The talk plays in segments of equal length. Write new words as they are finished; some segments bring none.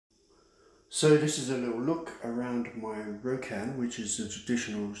So this is a little look around my Ryokan, which is a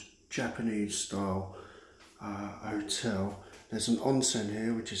traditional Japanese style hotel. There's an onsen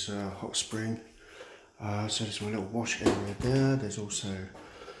here, which is a hot spring. So there's my little wash area there. There's also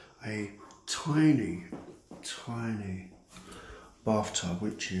a tiny bathtub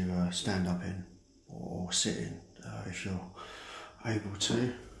which you stand up in or sit in if you're able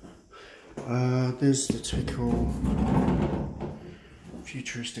to. There's the typical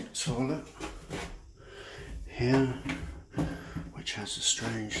futuristic toilet here, which has a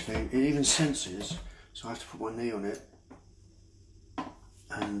strange thing. It even senses, so I have to put my knee on it,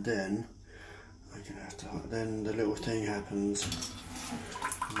 and then I'm gonna have to. Then the little thing happens.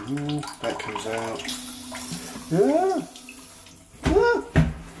 That comes out.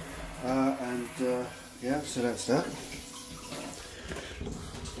 Yeah, so that's that.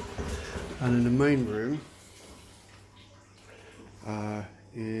 And in the main room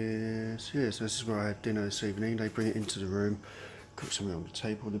is here. So this is where I had dinner this evening. They bring it into the room, cook something on the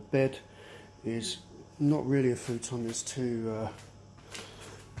table. The bed is not really a futon. There's two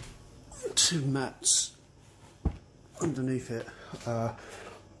mats underneath it.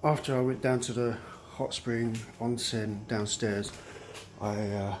 After I went down to the hot spring onsen downstairs,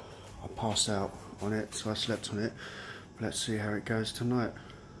 I passed out on it, so I slept on it. But let's see how it goes tonight.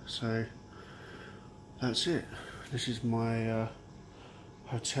 So that's it. This is my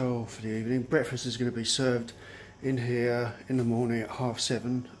hotel for the evening. Breakfast is going to be served in here in the morning at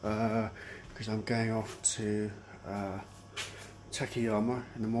 7:30 because I'm going off to Takayama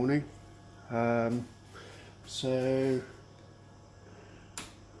in the morning. So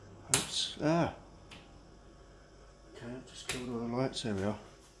that's okay. I've just killed all the lights. There we are.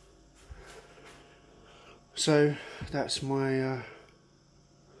 So that's my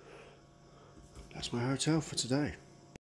hotel for today.